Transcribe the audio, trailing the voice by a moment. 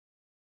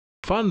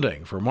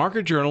Funding for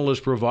Market Journal is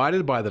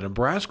provided by the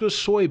Nebraska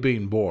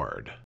Soybean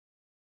Board.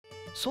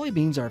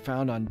 Soybeans are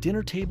found on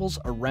dinner tables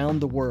around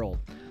the world.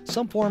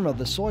 Some form of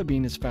the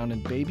soybean is found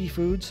in baby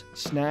foods,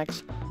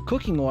 snacks,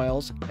 cooking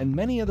oils, and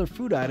many other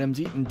food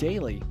items eaten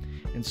daily.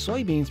 And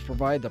soybeans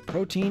provide the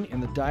protein in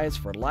the diets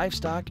for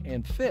livestock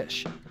and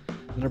fish.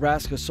 The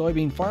Nebraska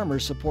soybean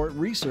farmers support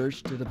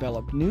research to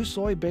develop new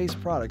soy-based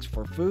products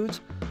for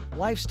foods,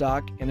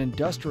 livestock, and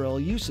industrial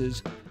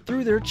uses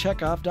through their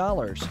checkoff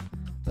dollars.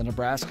 The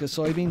Nebraska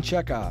Soybean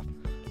Checkoff,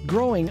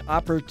 growing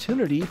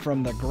opportunity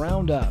from the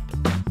ground up.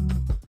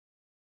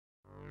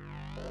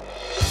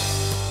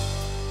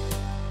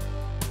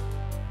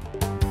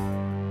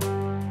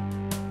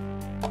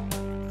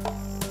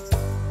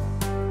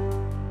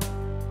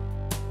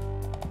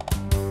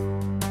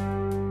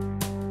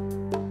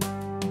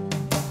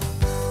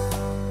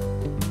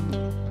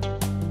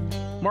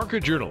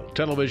 Market Journal,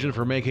 television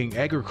for making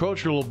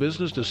agricultural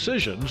business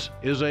decisions,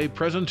 is a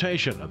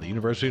presentation of the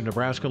University of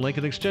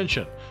Nebraska-Lincoln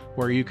Extension,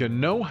 where you can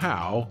know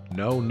how,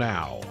 know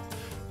now.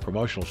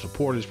 Promotional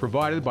support is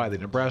provided by the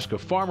Nebraska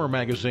Farmer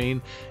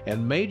Magazine,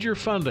 and major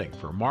funding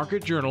for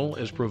Market Journal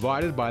is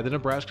provided by the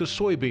Nebraska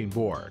Soybean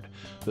Board.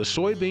 The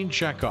Soybean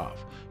Checkoff,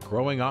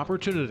 growing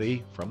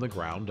opportunity from the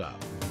ground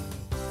up.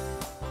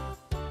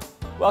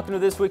 Welcome to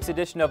this week's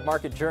edition of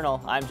Market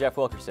Journal. I'm Jeff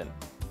Wilkerson.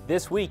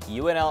 This week,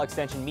 UNL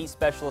Extension meat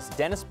specialist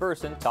Dennis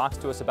Burson talks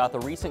to us about the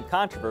recent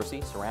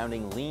controversy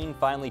surrounding lean,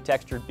 finely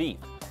textured beef.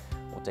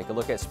 We'll take a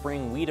look at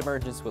spring wheat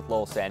emergence with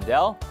Lowell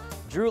Sandell.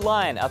 Drew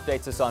Lyon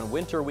updates us on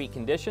winter wheat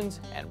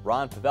conditions, and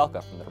Ron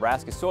Pavelka from the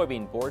Nebraska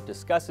Soybean Board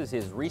discusses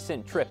his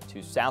recent trip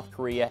to South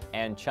Korea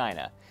and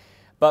China.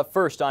 But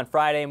first, on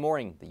Friday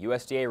morning, the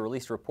USDA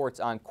released reports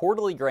on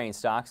quarterly grain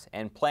stocks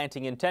and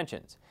planting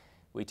intentions.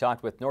 We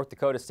talked with North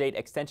Dakota State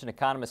Extension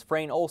economist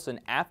Frayne Olson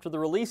after the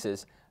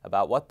releases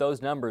about what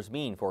those numbers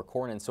mean for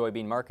corn and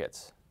soybean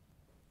markets.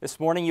 This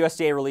morning,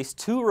 USDA released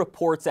two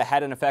reports that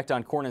had an effect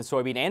on corn and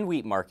soybean and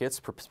wheat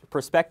markets,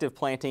 prospective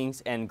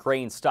plantings and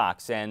grain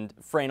stocks. And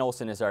Frayne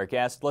Olson is our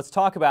guest. Let's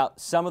talk about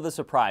some of the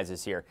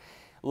surprises here.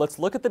 Let's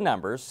look at the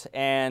numbers,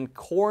 and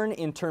corn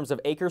in terms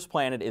of acres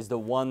planted is the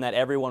one that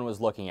everyone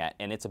was looking at,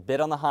 and it's a bit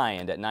on the high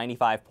end at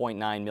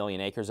 95.9 million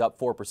acres, up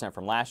 4%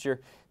 from last year.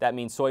 That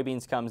means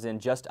soybeans comes in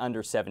just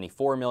under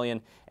 74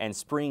 million, and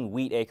spring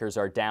wheat acres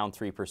are down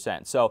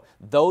 3%. So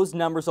those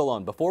numbers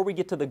alone, before we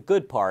get to the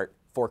good part,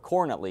 for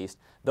corn at least,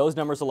 those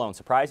numbers alone,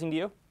 surprising to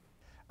you?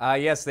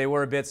 Yes, they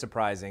were a bit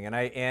surprising,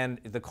 and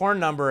the corn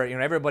number,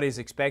 everybody's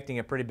expecting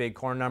a pretty big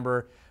corn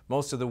number.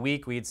 Most of the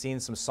week we had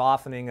seen some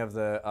softening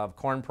of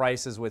corn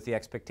prices with the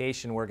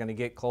expectation we're going to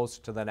get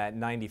closer to that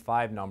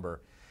 95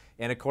 number.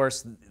 And of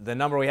course, the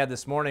number we had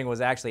this morning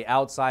was actually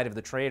outside of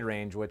the trade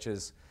range, which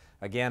is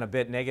again a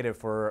bit negative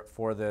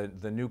for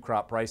the new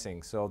crop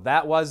pricing. So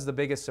that was the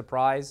biggest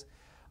surprise.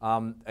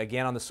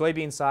 Again, on the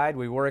soybean side,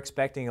 we were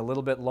expecting a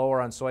little bit lower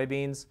on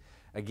soybeans.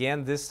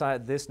 Again,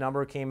 this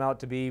number came out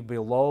to be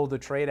below the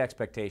trade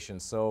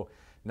expectations. So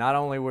not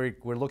only we're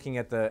looking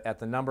at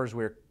the numbers,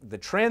 the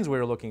trends we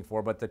were looking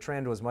for, but the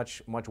trend was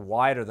much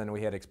wider than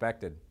we had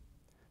expected.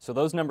 So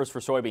those numbers for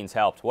soybeans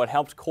helped. What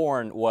helped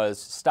corn was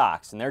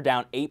stocks, and they're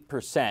down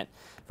 8%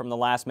 from the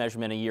last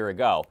measurement a year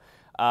ago.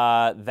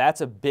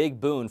 That's a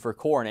big boon for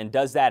corn, and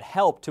does that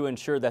help to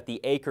ensure that the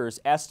acres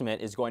estimate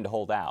is going to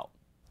hold out?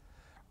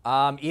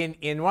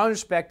 In one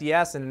respect,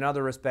 yes, and in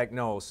another respect,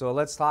 no. So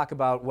let's talk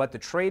about what the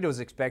trade was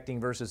expecting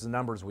versus the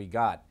numbers we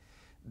got.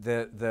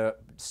 The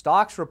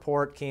stocks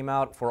report came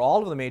out for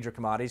all of the major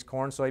commodities,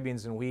 corn,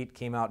 soybeans, and wheat,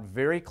 came out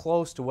very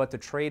close to what the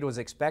trade was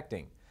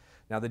expecting.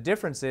 Now the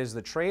difference is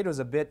the trade was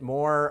a bit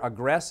more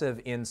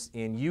aggressive in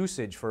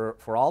usage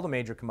for all the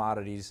major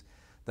commodities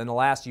than the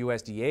last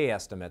USDA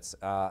estimates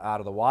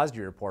out of the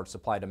WSDA report,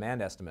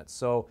 supply-demand estimates.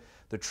 So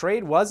the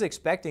trade was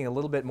expecting a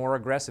little bit more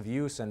aggressive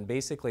use, and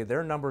basically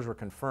their numbers were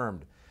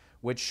confirmed,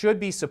 which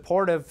should be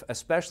supportive,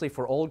 especially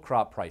for old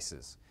crop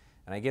prices.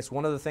 And I guess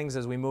one of the things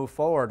as we move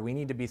forward, we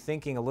need to be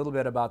thinking a little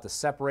bit about the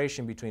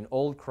separation between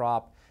old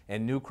crop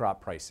and new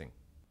crop pricing.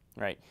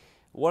 Right.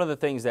 One of the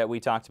things that we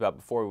talked about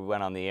before we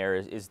went on the air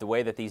is the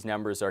way that these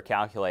numbers are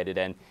calculated,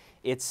 and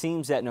it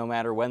seems that no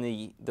matter when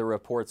the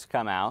reports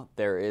come out,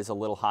 there is a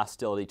little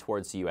hostility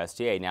towards the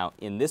USDA. Now,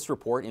 in this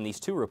report, in these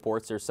two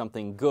reports, there's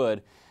something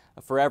good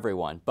for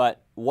everyone.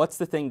 But what's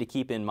the thing to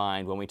keep in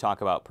mind when we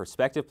talk about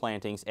prospective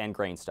plantings and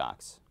grain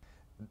stocks?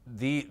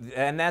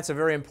 And that's a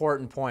very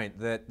important point,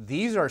 that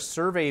these are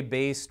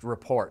survey-based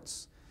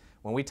reports.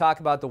 When we talk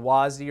about the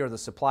WSDA or the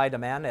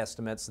supply-demand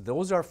estimates,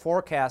 those are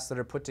forecasts that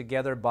are put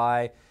together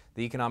by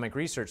the Economic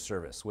Research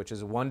Service, which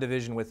is one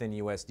division within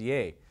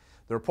USDA.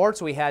 The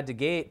reports we had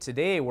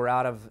today were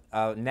out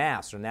of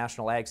NASS, or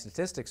National Ag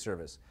Statistics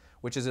Service,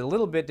 which is a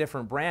little bit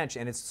different branch,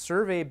 and it's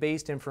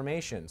survey-based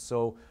information.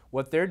 So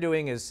what they're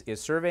doing is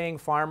surveying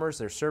farmers,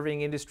 they're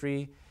surveying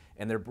industry,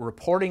 and they're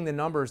reporting the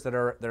numbers that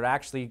are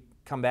actually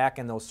come back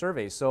in those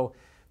surveys. So,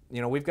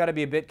 we've got to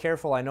be a bit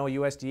careful. I know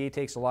USDA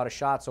takes a lot of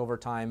shots over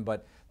time,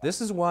 but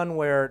this is one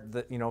where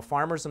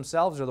farmers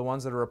themselves are the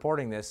ones that are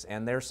reporting this,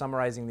 and they're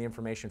summarizing the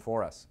information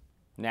for us.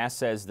 NASS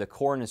says the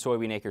corn and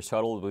soybean acres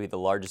total will be the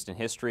largest in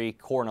history.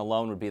 Corn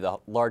alone would be the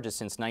largest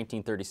since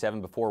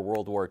 1937, before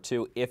World War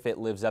II, if it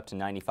lives up to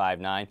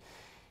 95.9.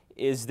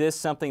 Is this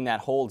something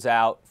that holds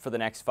out for the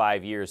next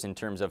 5 years in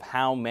terms of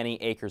how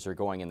many acres are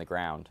going in the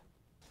ground?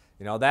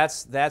 You know,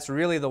 that's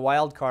really the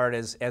wild card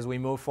as we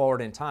move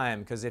forward in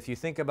time, because if you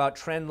think about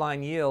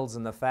trendline yields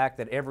and the fact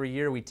that every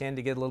year we tend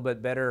to get a little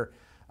bit better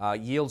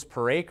yields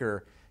per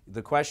acre,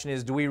 the question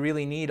is, do we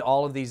really need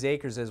all of these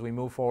acres as we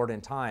move forward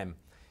in time?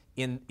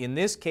 In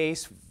this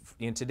case,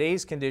 in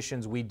today's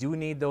conditions, we do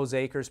need those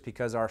acres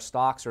because our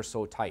stocks are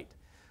so tight.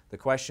 The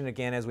question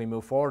again as we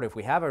move forward, if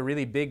we have a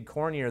really big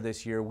corn year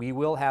this year, we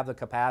will have the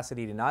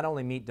capacity to not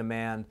only meet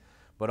demand,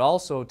 but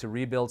also to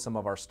rebuild some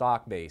of our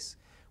stock base,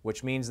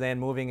 which means then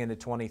moving into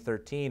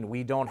 2013,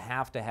 we don't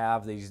have to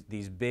have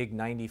these big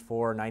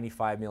 94,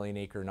 95 million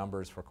acre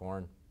numbers for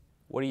corn.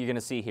 What are you going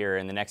to see here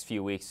in the next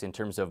few weeks in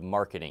terms of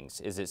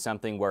marketings? Is it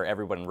something where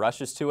everyone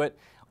rushes to it,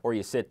 or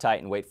you sit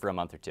tight and wait for a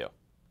month or two?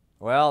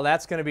 Well,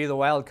 that's going to be the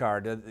wild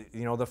card.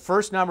 You know, the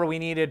first number we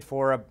needed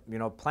for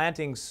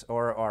plantings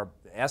or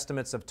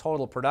estimates of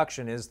total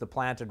production is the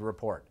planted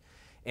report.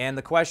 And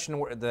the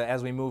question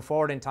as we move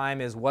forward in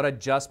time is what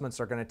adjustments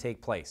are going to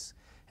take place.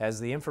 Has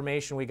the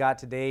information we got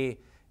today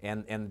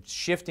and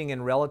shifting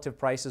in relative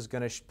prices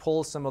going to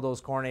pull some of those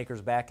corn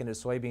acres back into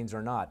soybeans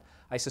or not?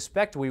 I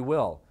suspect we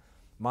will.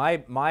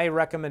 My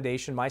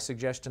recommendation, my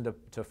suggestion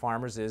to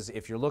farmers is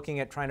if you're looking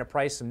at trying to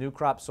price some new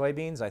crop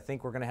soybeans, I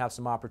think we're going to have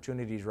some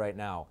opportunities right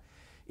now.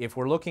 If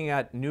we're looking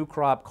at new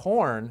crop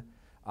corn,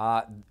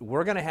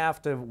 we're going to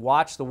have to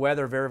watch the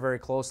weather very, very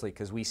closely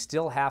because we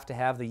still have to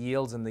have the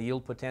yields and the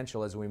yield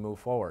potential as we move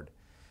forward.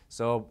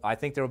 So I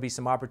think there will be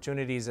some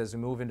opportunities as we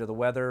move into the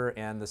weather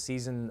and the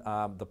season,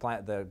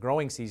 the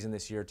growing season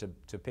this year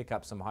to pick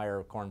up some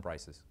higher corn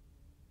prices.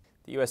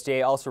 The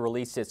USDA also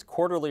released its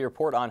quarterly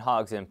report on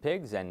hogs and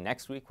pigs, and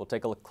next week we'll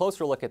take a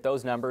closer look at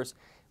those numbers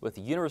with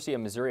the University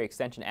of Missouri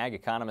Extension ag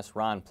economist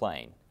Ron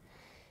Plain.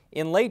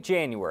 In late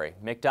January,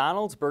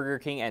 McDonald's, Burger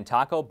King, and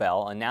Taco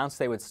Bell announced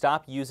they would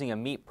stop using a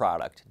meat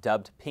product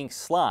dubbed pink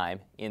slime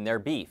in their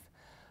beef.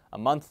 A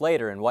month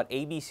later, in what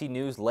ABC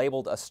News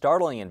labeled a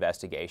startling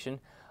investigation,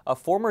 a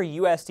former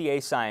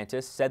USDA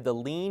scientist said the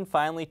lean,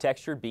 finely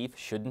textured beef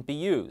shouldn't be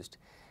used.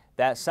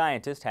 That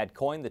scientist had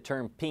coined the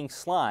term pink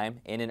slime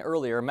in an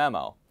earlier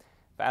memo.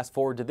 Fast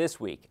forward to this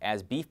week,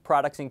 as Beef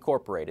Products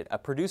Incorporated, a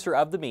producer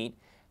of the meat,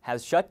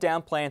 has shut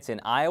down plants in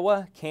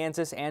Iowa,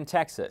 Kansas, and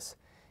Texas.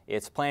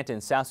 Its plant in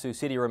South Sioux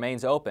City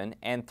remains open,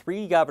 and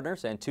 3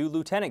 governors and 2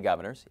 lieutenant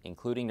governors,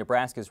 including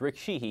Nebraska's Rick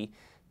Sheehy,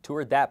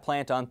 toured that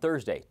plant on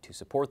Thursday to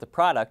support the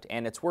product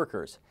and its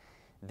workers.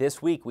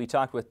 This week, we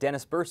talked with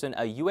Dennis Burson,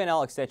 a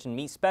UNL Extension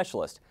meat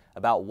specialist,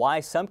 about why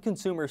some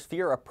consumers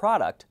fear a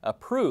product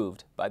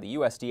approved by the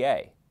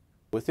USDA.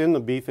 Within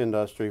the beef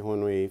industry,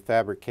 when we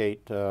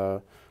fabricate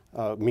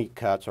meat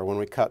cuts, or when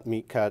we cut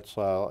meat cuts,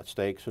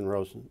 steaks and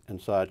roasts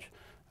and such,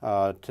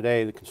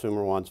 today the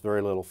consumer wants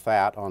very little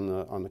fat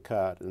on the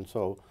cut, and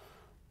so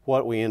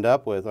what we end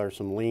up with are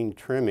some lean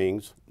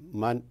trimmings,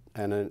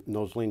 and in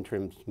those lean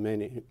trims,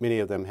 many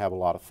of them have a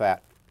lot of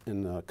fat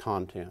in the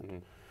content. Mm-hmm.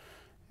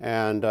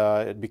 And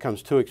it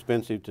becomes too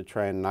expensive to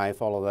try and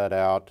knife all of that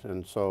out,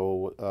 and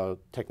so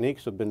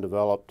techniques have been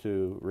developed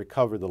to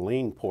recover the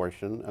lean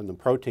portion and the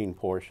protein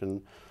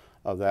portion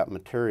of that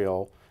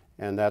material,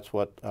 and that's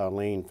what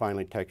lean,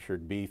 finely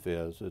textured beef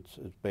is. It's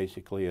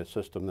basically a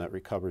system that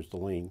recovers the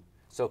lean.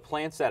 So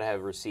plants that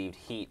have received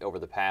heat over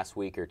the past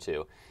week or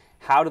two,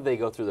 how do they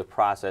go through the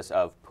process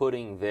of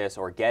putting this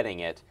or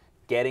getting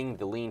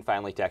the lean,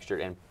 finely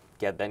textured, and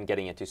then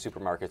getting it to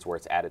supermarkets where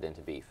it's added into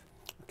beef?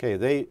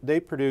 Okay, they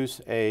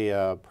produce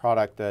a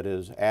product that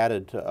is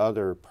added to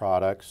other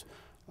products.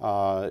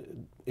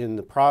 In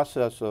the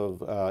process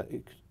of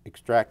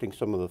extracting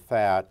some of the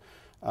fat,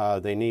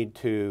 they need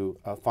to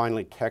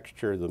finely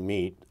texture the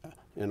meat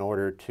in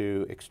order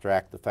to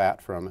extract the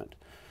fat from it.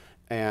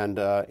 And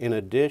in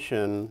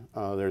addition,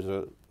 there's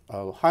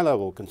a high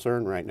level of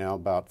concern right now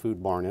about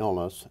foodborne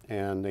illness,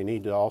 and they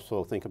need to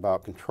also think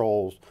about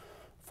controls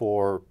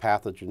for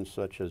pathogens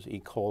such as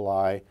E.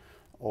 coli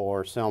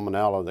or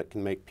salmonella that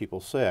can make people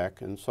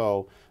sick, and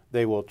so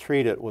they will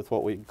treat it with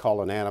what we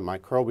call an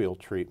antimicrobial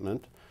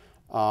treatment.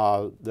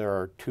 There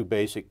are 2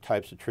 basic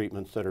types of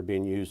treatments that are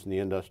being used in the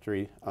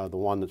industry. The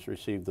one that's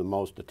received the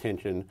most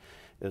attention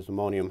is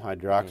ammonium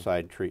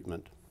hydroxide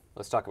treatment.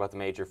 Let's talk about the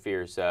major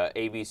fears.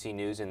 ABC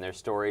News in their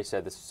story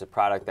said this is a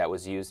product that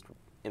was used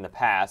in the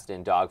past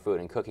in dog food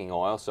and cooking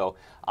oil, so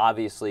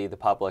obviously the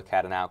public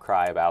had an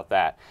outcry about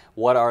that.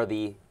 What are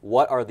the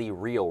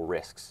real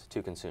risks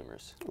to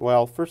consumers?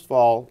 Well, first of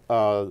all,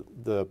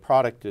 the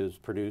product is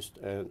produced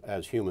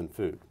as human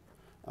food.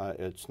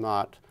 It's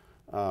not,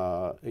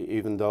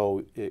 even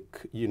though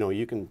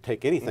you can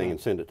take anything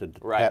and send it to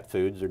pet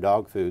foods or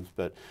dog foods,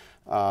 but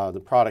the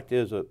product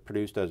is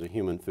produced as a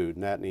human food,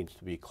 and that needs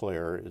to be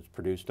clear. It's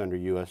produced under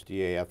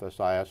USDA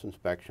FSIS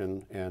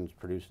inspection and it's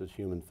produced as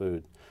human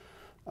food.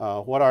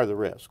 What are the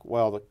risks?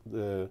 Well,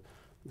 the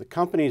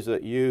companies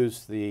that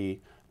use the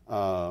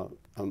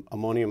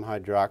ammonium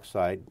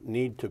hydroxide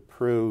need to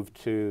prove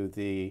to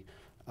the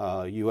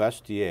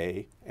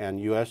USDA, and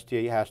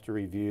USDA has to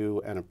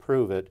review and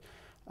approve it,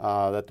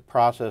 that the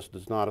process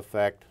does not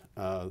affect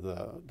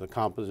the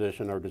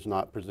composition or does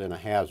not present a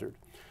hazard.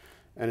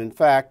 And in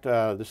fact,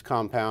 this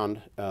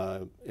compound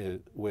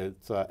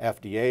with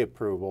FDA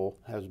approval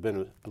has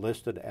been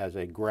listed as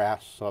a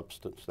GRAS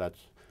substance that's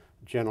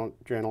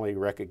generally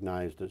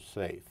recognized as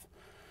safe.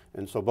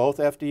 And so both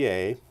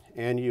FDA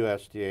and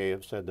USDA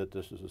have said that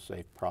this is a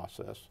safe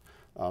process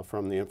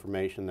from the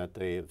information that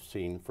they have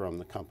seen from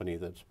the company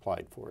that's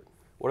applied for it.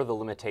 What are the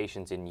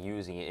limitations in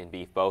using it in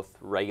beef, both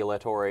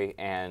regulatory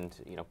and,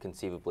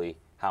 conceivably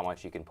how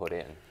much you can put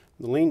in?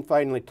 The lean,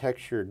 finely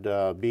textured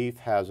beef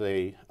has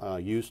a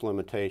use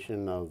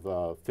limitation of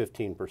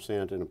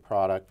 15% in a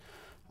product.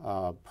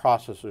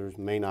 Processors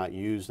may not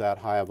use that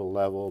high of a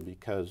level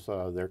because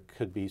there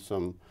could be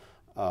some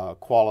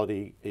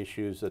quality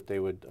issues that they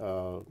would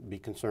be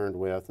concerned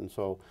with, and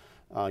so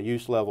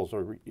use levels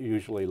are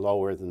usually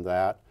lower than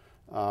that.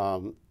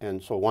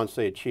 And so once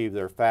they achieve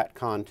their fat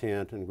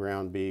content in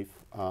ground beef,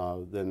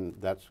 then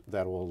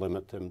that will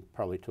limit them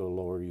probably to a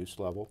lower use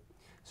level.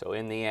 So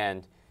in the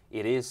end,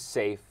 it is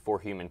safe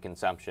for human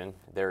consumption.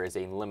 There is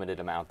a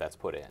limited amount that's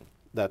put in.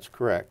 That's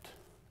correct.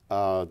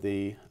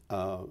 The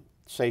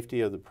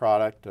safety of the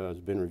product has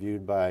been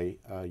reviewed by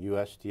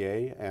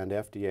USDA and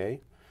FDA.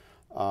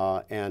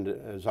 And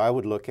as I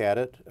would look at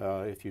it,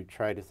 if you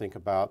try to think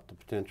about the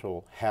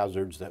potential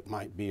hazards that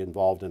might be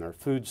involved in our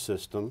food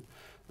system,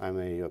 I'm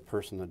a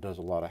person that does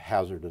a lot of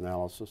hazard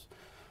analysis.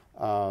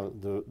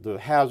 The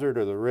hazard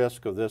or the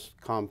risk of this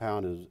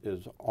compound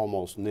is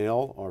almost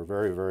nil or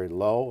very, very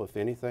low, if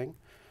anything.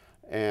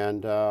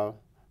 And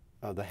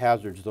the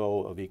hazards,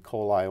 though, of E.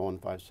 coli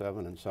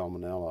 157 and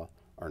Salmonella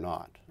are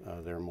not.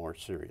 They're more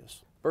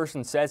serious.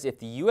 Burson says if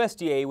the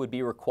USDA would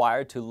be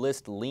required to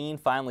list lean,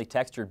 finely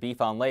textured beef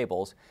on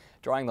labels,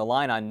 drawing the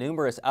line on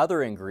numerous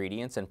other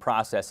ingredients and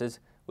processes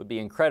would be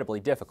incredibly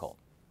difficult.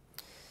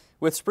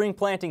 With spring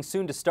planting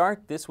soon to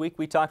start, this week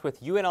we talked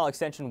with UNL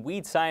Extension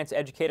weed science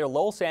educator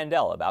Lowell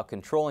Sandell about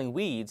controlling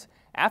weeds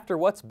after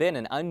what's been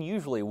an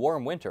unusually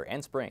warm winter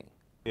and spring.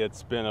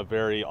 It's been a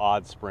very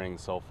odd spring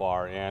so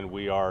far, and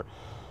we are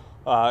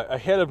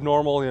ahead of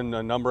normal in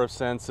a number of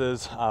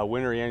senses.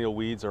 Winter annual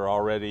weeds are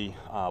already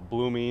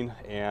blooming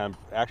and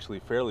actually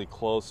fairly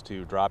close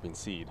to dropping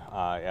seed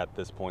at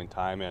this point in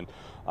time, and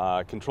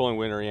controlling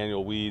winter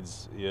annual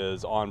weeds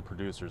is on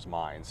producers'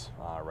 minds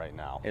right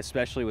now.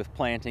 Especially with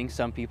planting,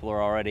 some people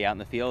are already out in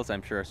the fields.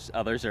 I'm sure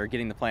others are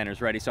getting the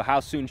planters ready. So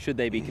how soon should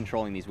they be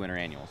controlling these winter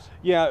annuals?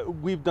 Yeah,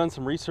 we've done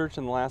some research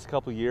in the last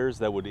couple of years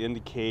that would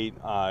indicate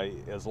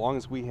as long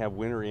as we have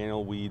winter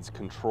annual weeds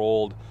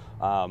controlled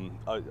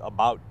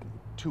about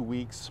 2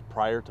 weeks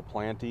prior to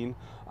planting,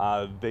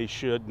 they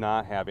should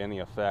not have any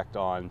effect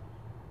on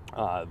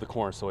the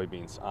corn and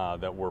soybeans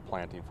that we're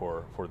planting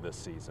for this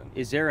season.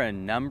 Is there a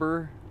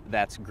number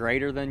that's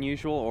greater than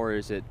usual, or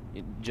is it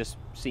just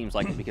seems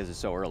like it because it's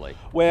so early?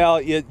 Well,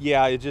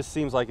 it just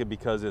seems like it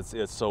because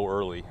it's so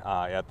early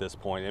at this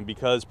point, and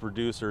because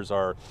producers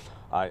are,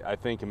 I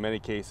think in many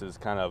cases,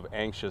 kind of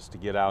anxious to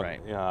get out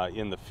right.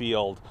 In the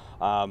field.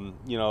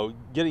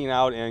 Getting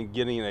out and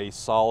getting a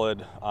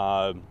solid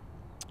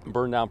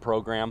burn down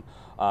program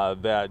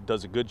that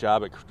does a good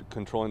job at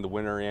controlling the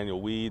winter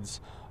annual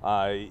weeds.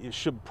 It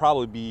should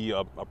probably be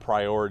a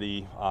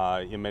priority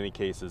in many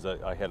cases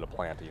ahead of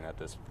planting at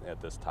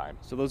this time.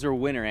 So those are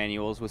winter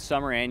annuals. With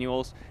summer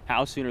annuals,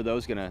 how soon are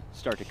those going to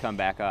start to come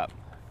back up?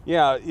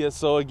 Yeah.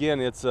 So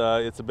again, it's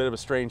a bit of a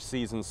strange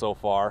season so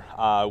far.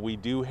 We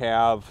do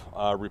have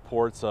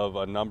reports of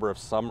a number of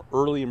some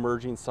early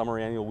emerging summer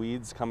annual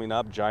weeds coming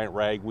up. Giant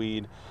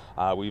ragweed.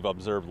 We've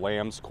observed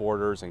lamb's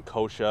quarters and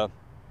kochia,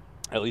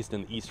 at least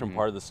in the eastern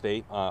part of the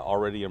state,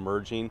 already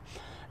emerging.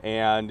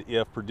 And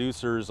if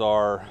producers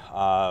are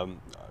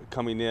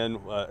coming in,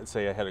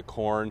 say ahead of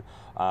corn,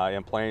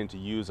 and planning to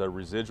use a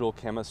residual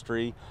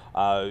chemistry,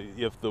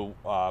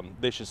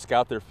 they should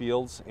scout their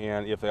fields,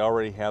 and if they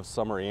already have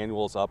summer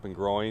annuals up and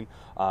growing,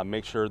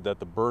 make sure that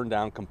the burn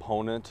down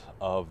component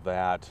of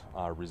that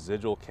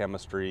residual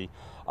chemistry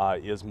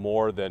is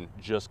more than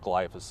just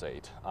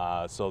glyphosate,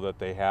 so that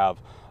they have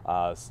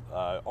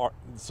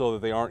so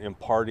that they aren't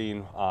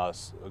imparting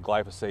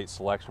glyphosate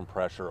selection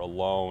pressure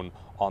alone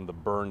on the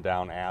burn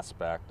down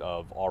aspect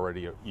of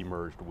already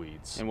emerged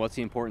weeds. And what's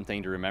the important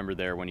thing to remember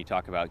there when you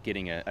talk about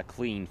getting a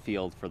clean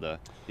field for the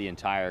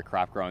entire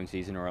crop growing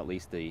season, or at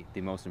least the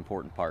most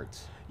important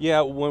parts?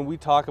 Yeah, when we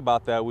talk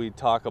about that, we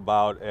talk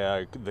about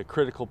the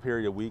critical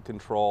period of weed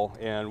control,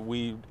 and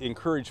we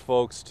encourage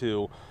folks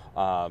to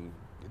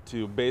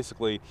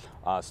basically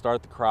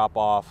start the crop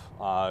off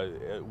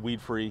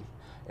weed-free.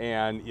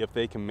 And if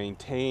they can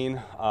maintain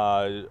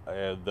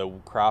the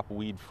crop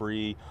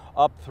weed-free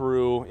up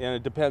through, and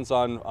it depends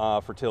on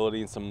fertility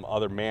and some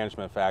other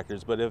management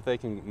factors, but if they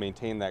can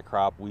maintain that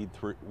crop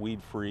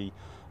weed-free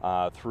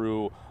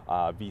through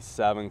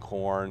V7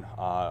 corn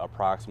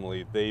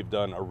approximately, they've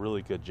done a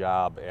really good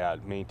job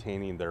at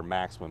maintaining their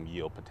maximum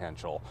yield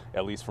potential,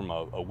 at least from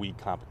a weed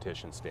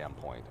competition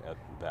standpoint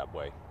that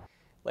way.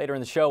 Later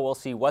in the show, we'll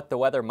see what the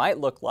weather might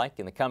look like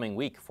in the coming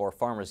week for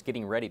farmers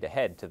getting ready to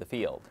head to the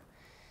field.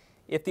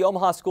 If the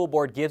Omaha School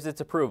Board gives its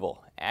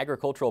approval,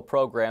 agricultural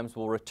programs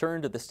will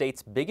return to the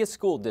state's biggest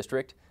school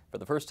district for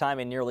the first time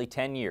in nearly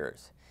 10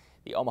 years.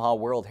 The Omaha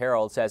World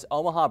Herald says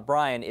Omaha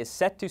Bryan is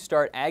set to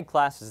start ag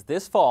classes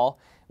this fall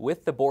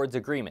with the board's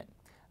agreement.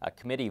 A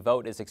committee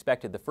vote is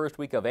expected the first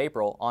week of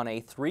April on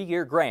a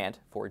 3-year grant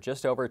for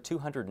just over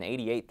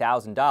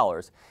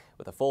 $288,000,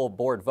 with a full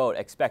board vote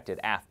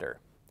expected after.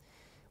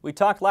 We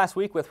talked last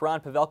week with Ron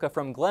Pavelka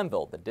from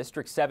Glenvil, the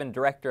District 7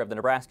 director of the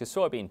Nebraska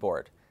Soybean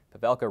Board.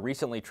 Pavelka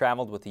recently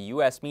traveled with the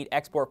U.S. Meat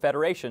Export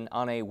Federation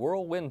on a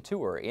whirlwind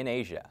tour in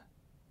Asia.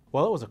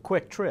 Well, it was a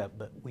quick trip,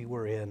 but we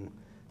were in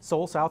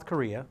Seoul, South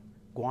Korea,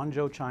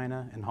 Guangzhou,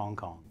 China, and Hong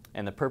Kong.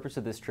 And the purpose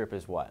of this trip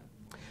is what?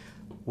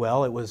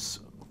 Well, it was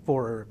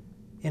for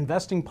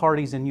investing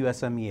parties in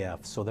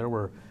USMEF. So there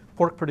were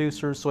pork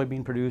producers,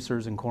 soybean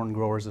producers, and corn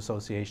growers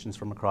associations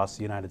from across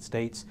the United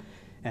States.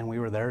 And we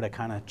were there to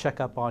kind of check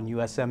up on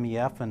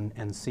USMEF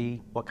and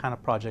see what kind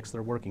of projects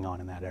they're working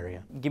on in that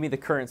area. Give me the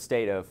current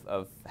state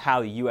of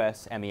how the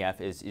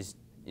USMEF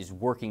is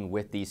working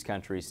with these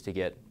countries to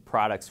get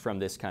products from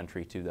this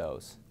country to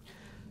those.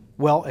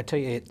 Well, I tell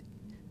you,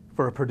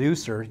 for a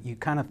producer, you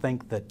kind of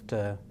think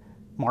that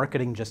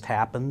marketing just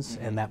happens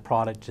and that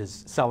product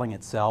is selling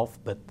itself,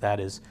 but that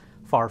is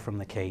far from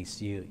the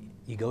case. You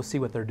go see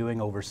what they're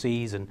doing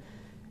overseas, and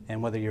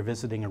whether you're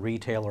visiting a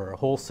retailer or a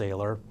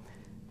wholesaler,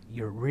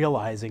 you're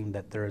realizing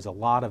that there is a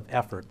lot of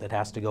effort that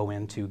has to go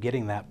into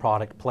getting that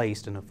product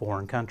placed in a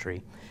foreign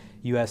country.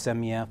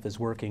 USMEF is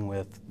working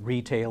with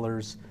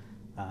retailers,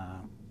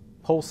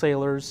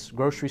 wholesalers,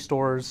 grocery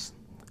stores,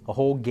 a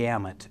whole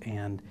gamut,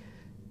 and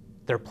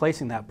they're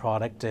placing that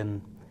product,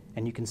 and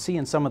you can see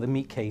in some of the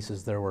meat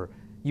cases there were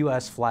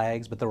U.S.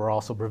 flags, but there were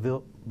also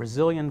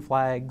Brazilian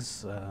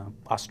flags,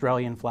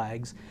 Australian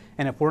flags,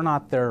 and if we're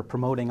not there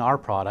promoting our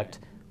product,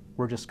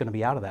 we're just going to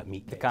be out of that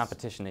meat case. The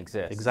competition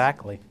exists.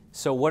 Exactly.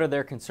 So what are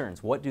their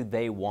concerns? What do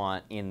they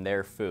want in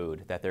their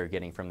food that they're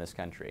getting from this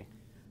country?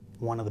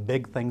 One of the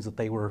big things that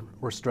they were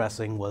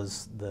stressing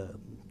was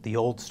the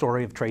old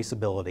story of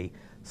traceability,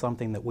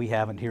 something that we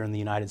haven't here in the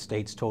United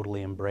States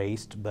totally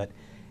embraced, but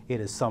it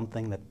is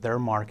something that their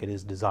market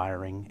is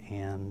desiring,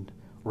 and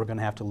we're going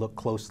to have to look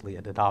closely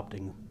at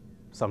adopting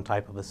some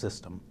type of a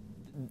system.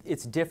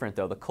 It's different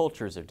though, the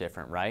cultures are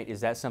different, right?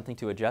 Is that something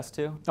to adjust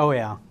to? Oh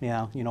yeah.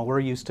 You know, we're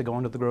used to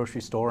going to the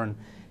grocery store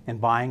and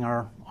buying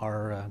our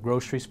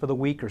groceries for the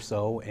week or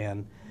so,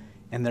 and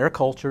their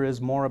culture is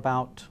more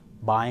about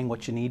buying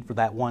what you need for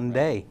that one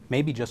day,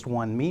 maybe just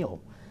one meal,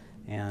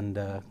 and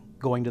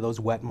going to those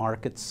wet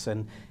markets,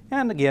 and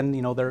again,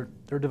 you know, they're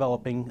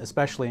developing,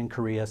 especially in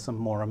Korea, some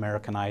more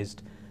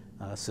Americanized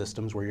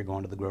systems where you're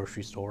going to the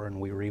grocery store,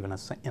 and we were even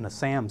in a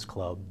Sam's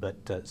Club, but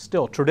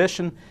still,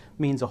 tradition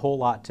means a whole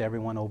lot to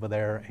everyone over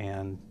there,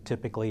 and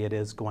typically it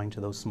is going to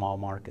those small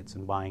markets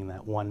and buying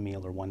that one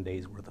meal or one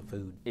day's worth of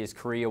food. Is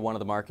Korea one of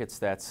the markets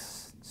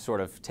that's sort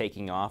of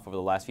taking off over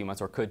the last few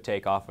months, or could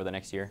take off for the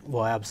next year?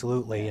 Well,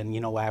 absolutely, and you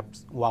know,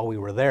 while we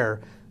were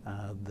there,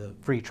 the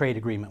free trade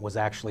agreement was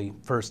actually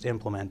first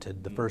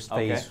implemented. The first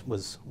phase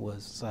was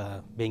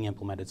being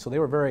implemented, so they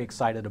were very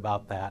excited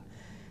about that.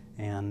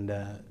 And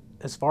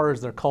as far as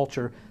their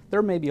culture,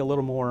 they're maybe a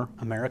little more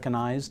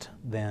Americanized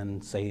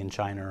than, say, in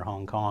China or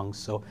Hong Kong.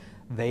 So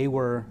they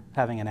were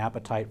having an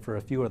appetite for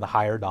a few of the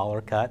higher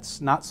dollar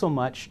cuts, not so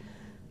much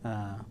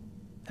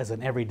as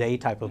an everyday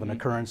type of an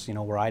occurrence, you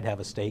know, where I'd have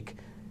a steak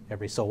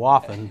every so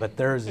often, but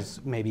theirs is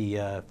maybe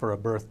for a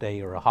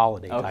birthday or a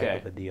holiday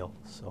type of a deal.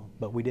 So,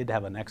 but we did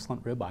have an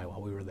excellent ribeye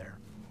while we were there.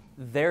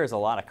 There's a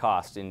lot of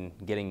cost in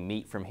getting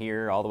meat from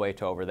here all the way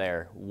to over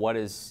there.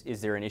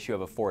 Is there an issue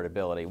of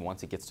affordability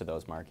once it gets to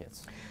those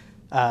markets?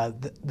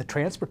 The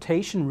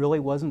transportation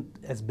really wasn't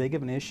as big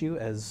of an issue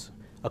as,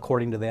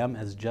 according to them,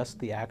 as just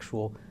the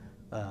actual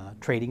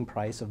trading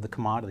price of the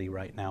commodity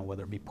right now,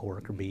 whether it be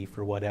pork or beef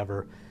or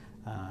whatever.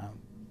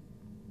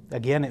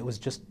 Again, it was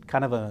just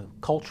kind of a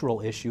cultural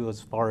issue as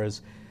far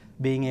as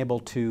being able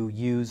to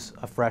use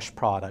a fresh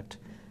product,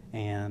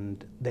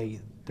 and they're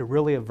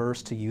really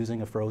averse to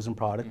using a frozen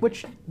product,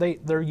 which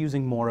they're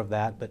using more of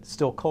that, but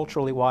still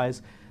culturally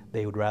wise,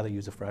 they would rather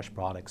use a fresh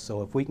product.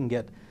 So if we can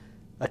get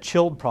a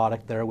chilled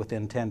product there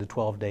within 10 to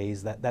 12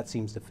 days, that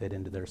seems to fit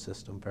into their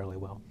system fairly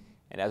well.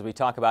 And as we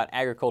talk about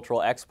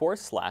agricultural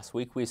exports, last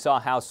week we saw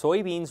how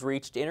soybeans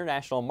reached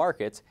international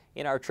markets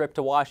in our trip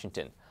to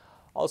Washington.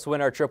 Also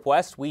in our trip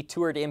west, we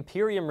toured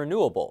Imperium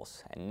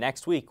Renewables, and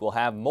next week we'll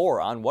have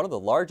more on one of the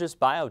largest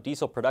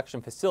biodiesel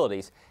production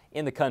facilities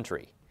in the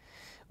country.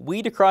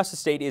 Wheat across the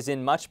state is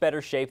in much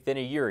better shape than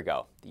a year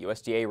ago. The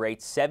USDA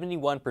rates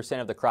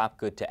 71% of the crop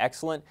good to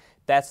excellent.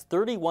 That's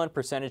 31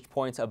 percentage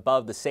points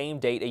above the same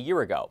date a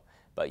year ago.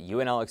 But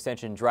UNL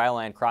Extension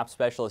dryland crop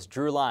specialist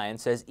Drew Lyon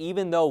says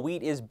even though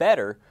wheat is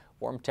better,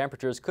 warm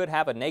temperatures could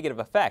have a negative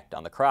effect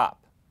on the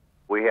crop.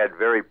 We had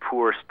very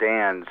poor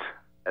stands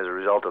as a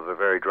result of a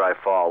very dry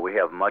fall. We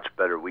have much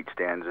better wheat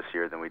stands this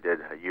year than we did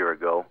a year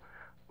ago.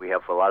 we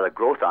have a lot of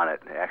growth on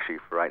it. Actually,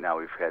 for right now,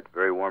 we've had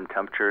very warm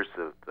temperatures.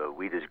 The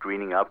wheat is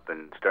greening up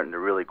and starting to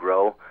really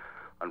grow.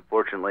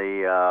 Unfortunately,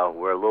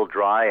 we're a little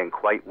dry and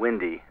quite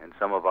windy, and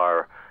some of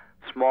our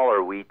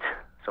smaller wheat,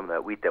 some of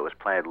that wheat that was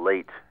planted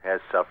late, has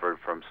suffered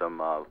from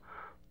some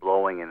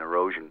blowing and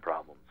erosion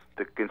problems.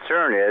 The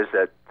concern is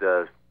that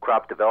the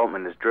crop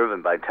development is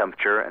driven by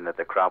temperature and that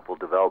the crop will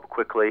develop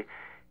quickly,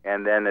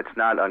 and then it's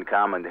not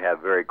uncommon to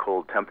have very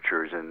cold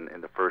temperatures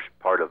in the first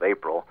part of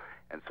April,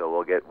 and so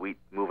we'll get wheat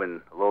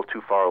moving a little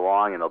too far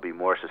along, and it'll be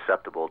more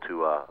susceptible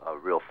to a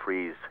real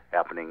freeze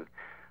happening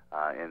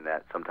in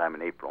that sometime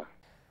in April.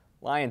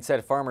 Lyon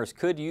said farmers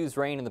could use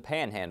rain in the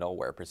Panhandle,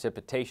 where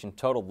precipitation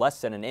totaled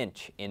less than an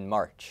inch in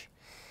March.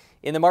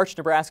 In the March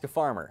Nebraska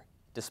Farmer,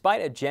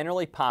 despite a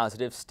generally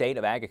positive state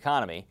of ag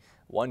economy,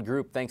 one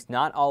group thinks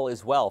not all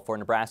is well for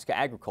Nebraska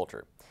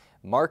agriculture.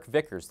 Mark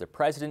Vickers, the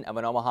president of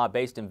an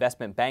Omaha-based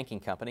investment banking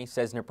company,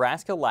 says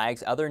Nebraska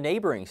lags other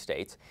neighboring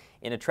states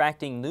in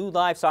attracting new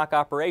livestock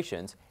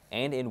operations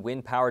and in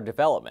wind power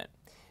development.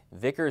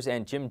 Vickers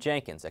and Jim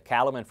Jenkins, a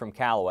cattleman from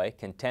Callaway,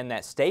 contend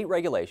that state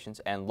regulations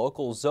and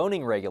local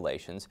zoning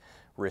regulations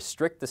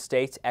restrict the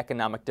state's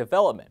economic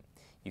development.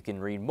 You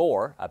can read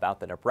more about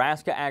the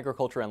Nebraska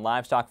Agriculture and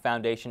Livestock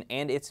Foundation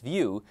and its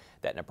view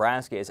that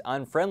Nebraska is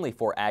unfriendly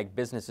for ag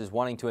businesses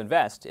wanting to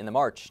invest in the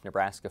March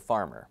Nebraska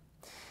Farmer.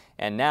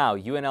 And now,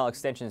 UNL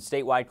Extension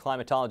statewide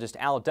climatologist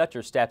Al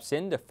Dutcher steps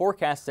in to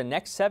forecast the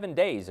next 7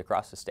 days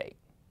across the state.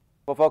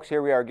 Well, folks,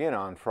 here we are again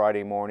on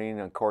Friday morning.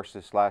 Of course,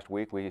 this last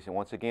week we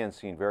once again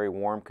seen very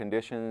warm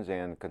conditions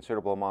and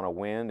considerable amount of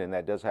wind, and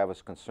that does have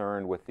us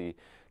concerned with the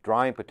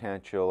drying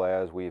potential,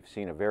 as we've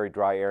seen a very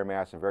dry air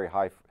mass and very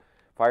high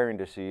fire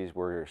indices.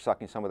 We're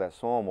sucking some of that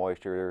soil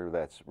moisture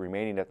that's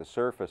remaining at the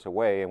surface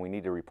away, and we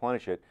need to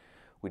replenish it.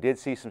 We did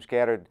see some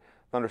scattered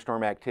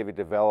thunderstorm activity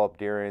develop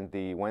during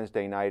the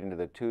Wednesday night into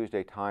the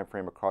Tuesday time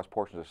frame across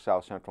portions of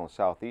south central and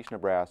southeast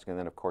Nebraska, and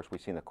then of course we've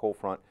seen the cold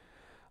front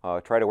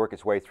try to work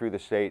its way through the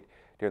state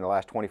during the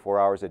last 24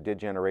 hours. It did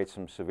generate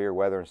some severe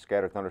weather and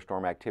scattered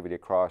thunderstorm activity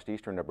across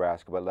eastern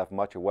Nebraska, but left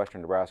much of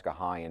western Nebraska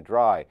high and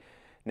dry.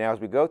 Now,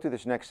 as we go through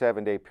this next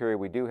 7-day period,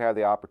 we do have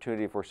the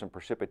opportunity for some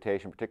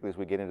precipitation, particularly as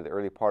we get into the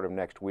early part of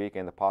next week,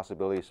 and the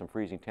possibility of some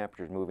freezing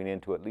temperatures moving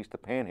into at least the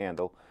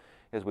Panhandle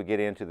as we get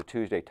into the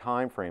Tuesday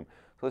time frame.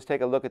 So let's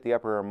take a look at the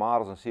upper air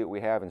models and see what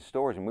we have in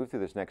store as we move through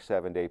this next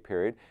 7-day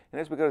period.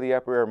 And as we go to the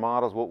upper air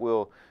models, what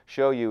we'll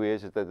show you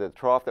is that the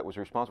trough that was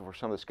responsible for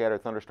some of the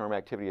scattered thunderstorm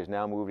activity is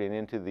now moving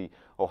into the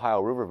Ohio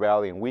River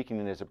Valley and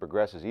weakening as it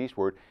progresses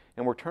eastward.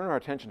 And we're turning our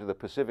attention to the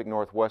Pacific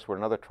Northwest, where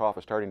another trough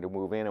is starting to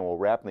move in and will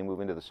rapidly move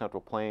into the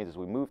Central Plains as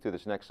we move through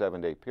this next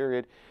 7-day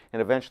period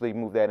and eventually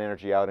move that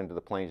energy out into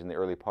the plains in the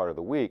early part of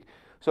the week.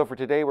 So for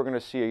today, we're going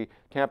to see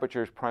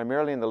temperatures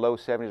primarily in the low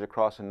 70s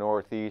across the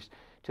northeast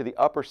to the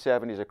upper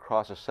 70s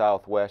across the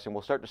southwest, and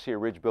we'll start to see a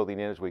ridge building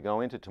in as we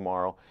go into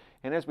tomorrow.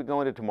 And as we go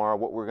into tomorrow,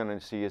 what we're going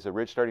to see is a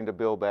ridge starting to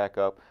build back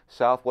up.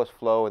 Southwest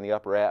flow in the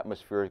upper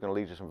atmosphere is going to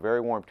lead to some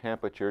very warm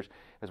temperatures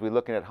as we're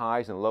looking at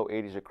highs in the low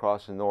 80s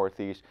across the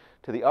northeast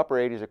to the upper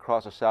 80s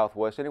across the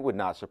southwest. And it would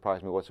not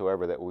surprise me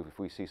whatsoever that if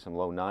we see some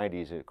low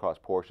 90s across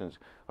portions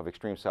of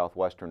extreme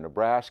southwestern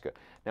Nebraska.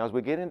 Now, as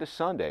we get into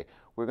Sunday,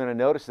 we're going to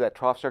notice that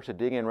trough starts to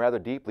dig in rather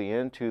deeply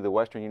into the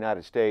western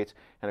United States.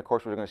 And of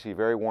course, we're going to see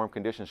very warm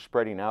conditions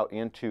spreading out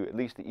into at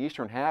least the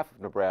eastern half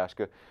of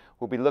Nebraska.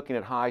 We'll be looking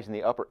at highs in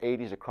the upper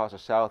 80s across the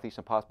southeast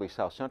and possibly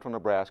south central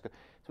Nebraska.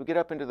 As we get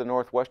up into the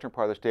northwestern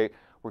part of the state,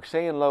 we're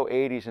saying low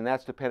 80s, and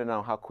that's dependent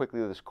on how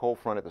quickly this cold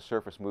front at the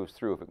surface moves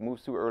through. If it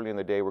moves through early in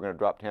the day, we're going to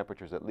drop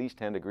temperatures at least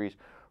 10 degrees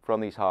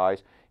from these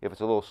highs. If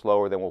it's a little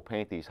slower, then we'll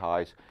paint these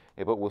highs.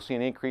 But we'll see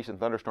an increase in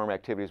thunderstorm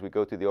activity as we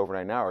go through the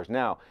overnight hours.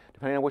 Now,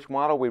 depending on which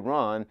model we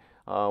run,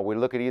 we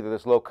look at either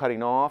this low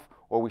cutting off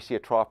or we see a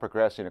trough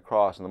progressing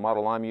across. And the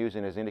model I'm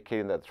using is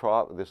indicating that the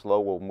trough, this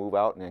low will move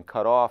out and then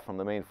cut off from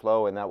the main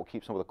flow, and that will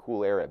keep some of the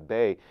cool air at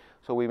bay.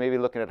 So we may be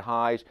looking at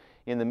highs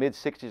in the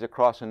mid-60s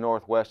across the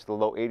northwest to the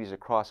low 80s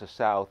across the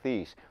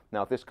southeast.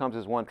 Now, if this comes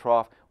as one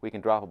trough, we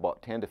can drop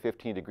about 10 to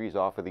 15 degrees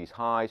off of these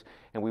highs,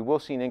 and we will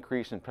see an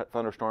increase in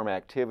thunderstorm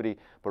activity.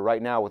 But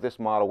right now, with this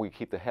model, we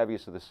keep the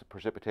heaviest of this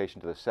precipitation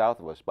to the south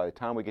of us. By the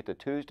time we get to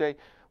Tuesday,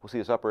 we'll see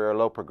this upper air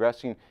low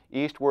progressing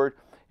eastward,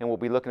 and we'll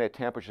be looking at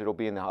temperatures that will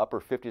be in the upper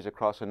 50s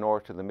across the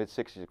north to the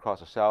mid-60s across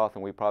the south,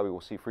 and we probably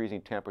will see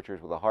freezing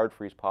temperatures with a hard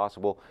freeze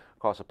possible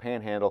across the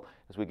Panhandle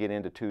as we get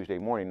into Tuesday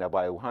morning. Now,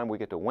 by the time we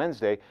get to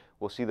Wednesday,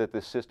 we'll see that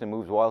this system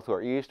moves well to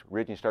our east.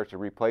 Ridging starts to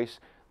replace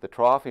the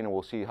troughing, and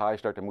we'll see highs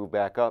start to move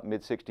back up,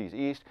 mid-60s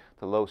east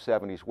to low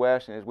 70s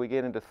west. And as we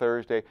get into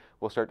Thursday,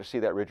 we'll start to see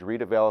that ridge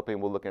redeveloping.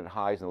 We're looking at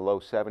highs in the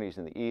low 70s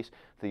in the east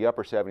to the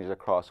upper 70s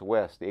across the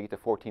west. The 8 to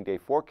 14-day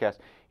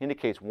forecast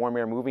indicates warm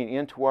air moving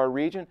into our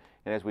region,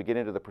 and as we get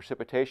into the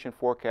precipitation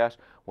forecast,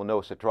 we'll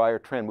notice a drier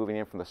trend moving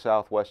in from the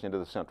southwest into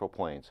the central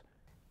plains.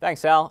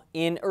 Thanks, Al.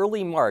 In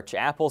early March,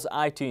 Apple's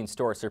iTunes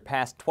store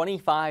surpassed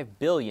 25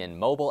 billion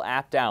mobile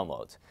app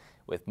downloads.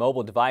 With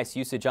mobile device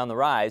usage on the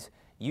rise,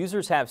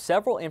 users have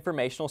several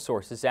informational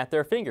sources at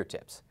their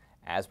fingertips.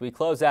 As we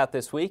close out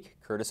this week,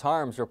 Curtis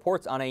Harms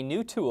reports on a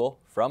new tool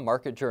from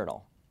Market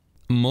Journal.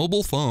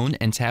 Mobile phone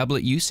and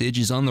tablet usage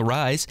is on the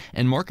rise,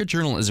 and Market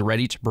Journal is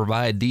ready to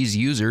provide these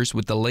users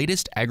with the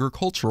latest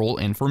agricultural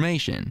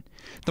information.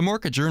 The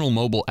Market Journal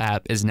mobile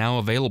app is now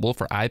available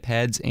for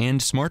iPads and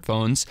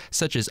smartphones,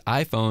 such as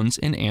iPhones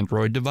and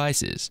Android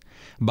devices.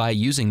 By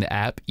using the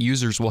app,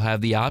 users will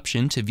have the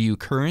option to view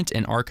current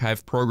and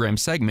archived program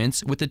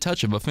segments with the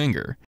touch of a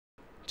finger.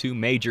 2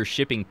 major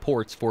shipping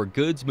ports for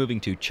goods moving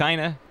to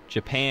China,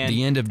 Japan.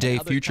 The end-of-day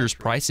futures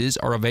prices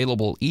are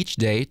available each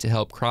day to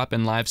help crop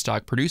and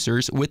livestock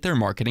producers with their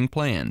marketing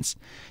plans.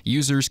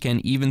 Users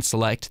can even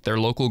select their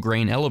local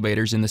grain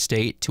elevators in the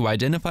state to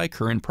identify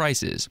current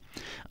prices.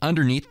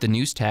 Underneath the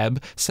News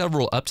tab,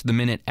 several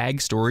up-to-the-minute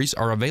ag stories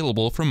are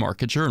available from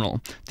Market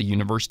Journal, the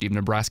University of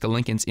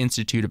Nebraska-Lincoln's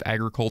Institute of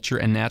Agriculture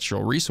and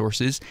Natural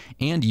Resources,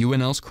 and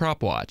UNL's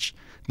Crop Watch.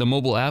 The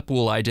mobile app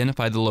will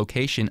identify the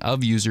location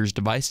of users'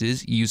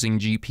 devices using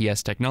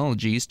GPS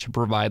technologies to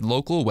provide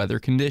local weather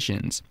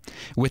conditions.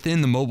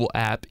 Within the mobile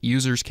app,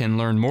 users can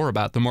learn more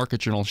about the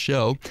Market Journal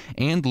show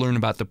and learn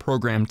about the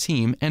program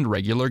team and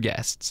regular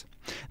guests.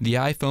 The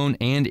iPhone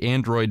and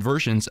Android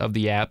versions of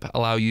the app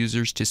allow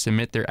users to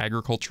submit their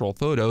agricultural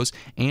photos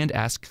and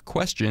ask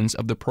questions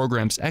of the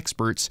program's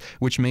experts,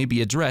 which may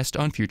be addressed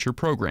on future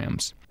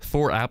programs.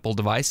 For Apple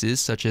devices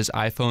such as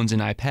iPhones and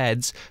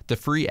iPads, the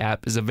free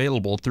app is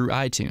available through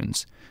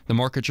iTunes. The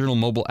Market Journal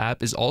mobile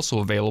app is also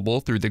available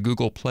through the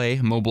Google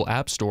Play mobile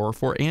app store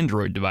for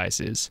Android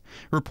devices.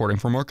 Reporting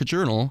for Market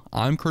Journal,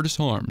 I'm Curtis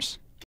Harms.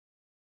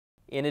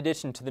 In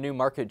addition to the new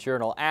Market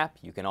Journal app,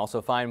 you can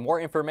also find more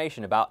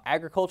information about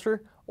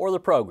agriculture or the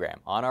program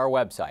on our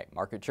website,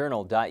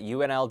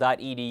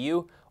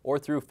 marketjournal.unl.edu, or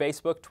through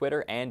Facebook,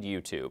 Twitter, and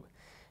YouTube.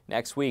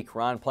 Next week,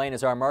 Ron Plain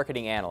is our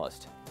marketing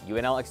analyst.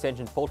 UNL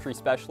Extension poultry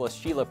specialist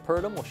Sheila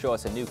Purdom will show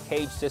us a new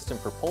cage system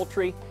for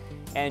poultry,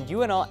 and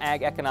UNL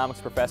Ag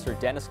Economics professor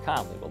Dennis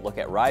Conley will look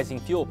at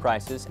rising fuel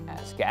prices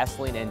as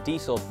gasoline and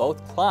diesel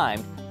both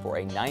climbed for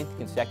a 9th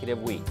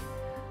consecutive week.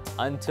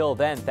 Until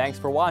then, thanks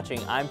for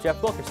watching. I'm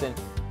Jeff Wilkerson.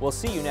 We'll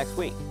see you next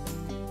week.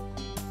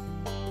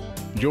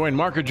 Join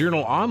Market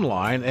Journal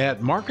online at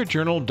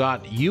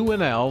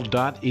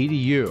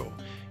marketjournal.unl.edu.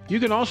 You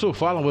can also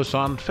follow us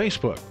on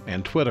Facebook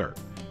and Twitter.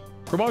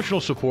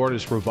 Promotional support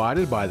is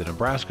provided by the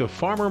Nebraska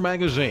Farmer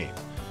Magazine.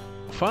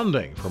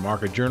 Funding for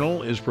Market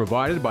Journal is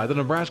provided by the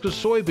Nebraska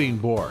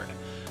Soybean Board.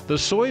 The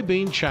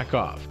Soybean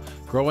Checkoff,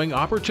 growing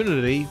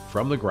opportunity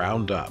from the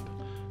ground up.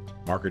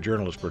 Market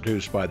Journal is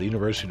produced by the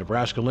University of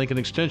Nebraska-Lincoln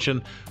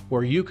Extension,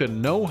 where you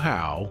can know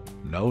how,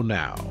 know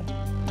now.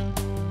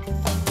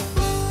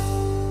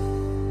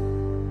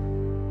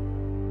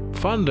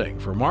 Funding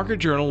for Market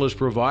Journal is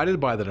provided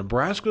by the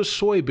Nebraska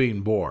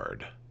Soybean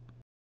Board.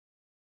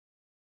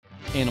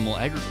 Animal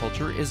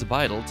agriculture is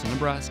vital to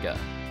Nebraska.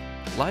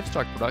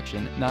 Livestock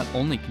production not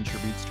only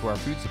contributes to our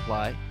food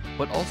supply,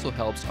 but also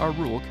helps our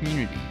rural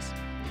communities.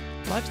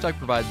 Livestock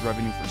provides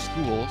revenue for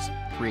schools,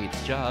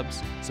 creates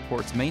jobs,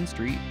 supports Main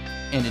Street,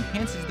 and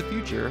enhances the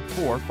future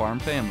for farm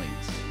families.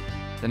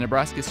 The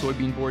Nebraska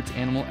Soybean Board's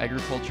Animal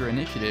Agriculture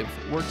Initiative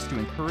works to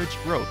encourage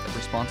growth of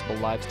responsible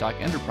livestock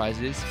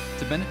enterprises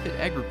to benefit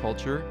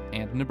agriculture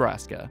and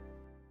Nebraska.